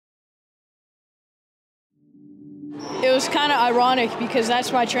was kind of ironic because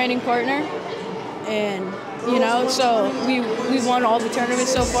that's my training partner, and so we won all the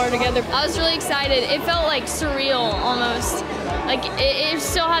tournaments so far together. I was really excited. It felt like surreal almost. Like it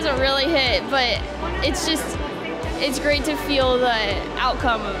still hasn't really hit, but it's great to feel the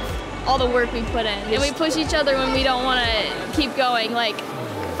outcome of all the work we put in. And we push each other when we don't want to keep going. Like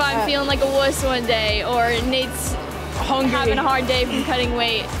if I'm feeling like a wuss one day, or Nate's hungry, having a hard day from cutting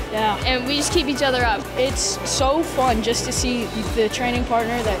weight. Yeah. And we just keep each other up. It's so fun just to see the training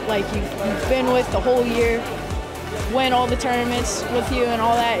partner that you've been with the whole year win all the tournaments with you and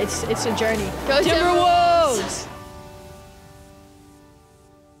all that. It's a journey. Go Timberwolves!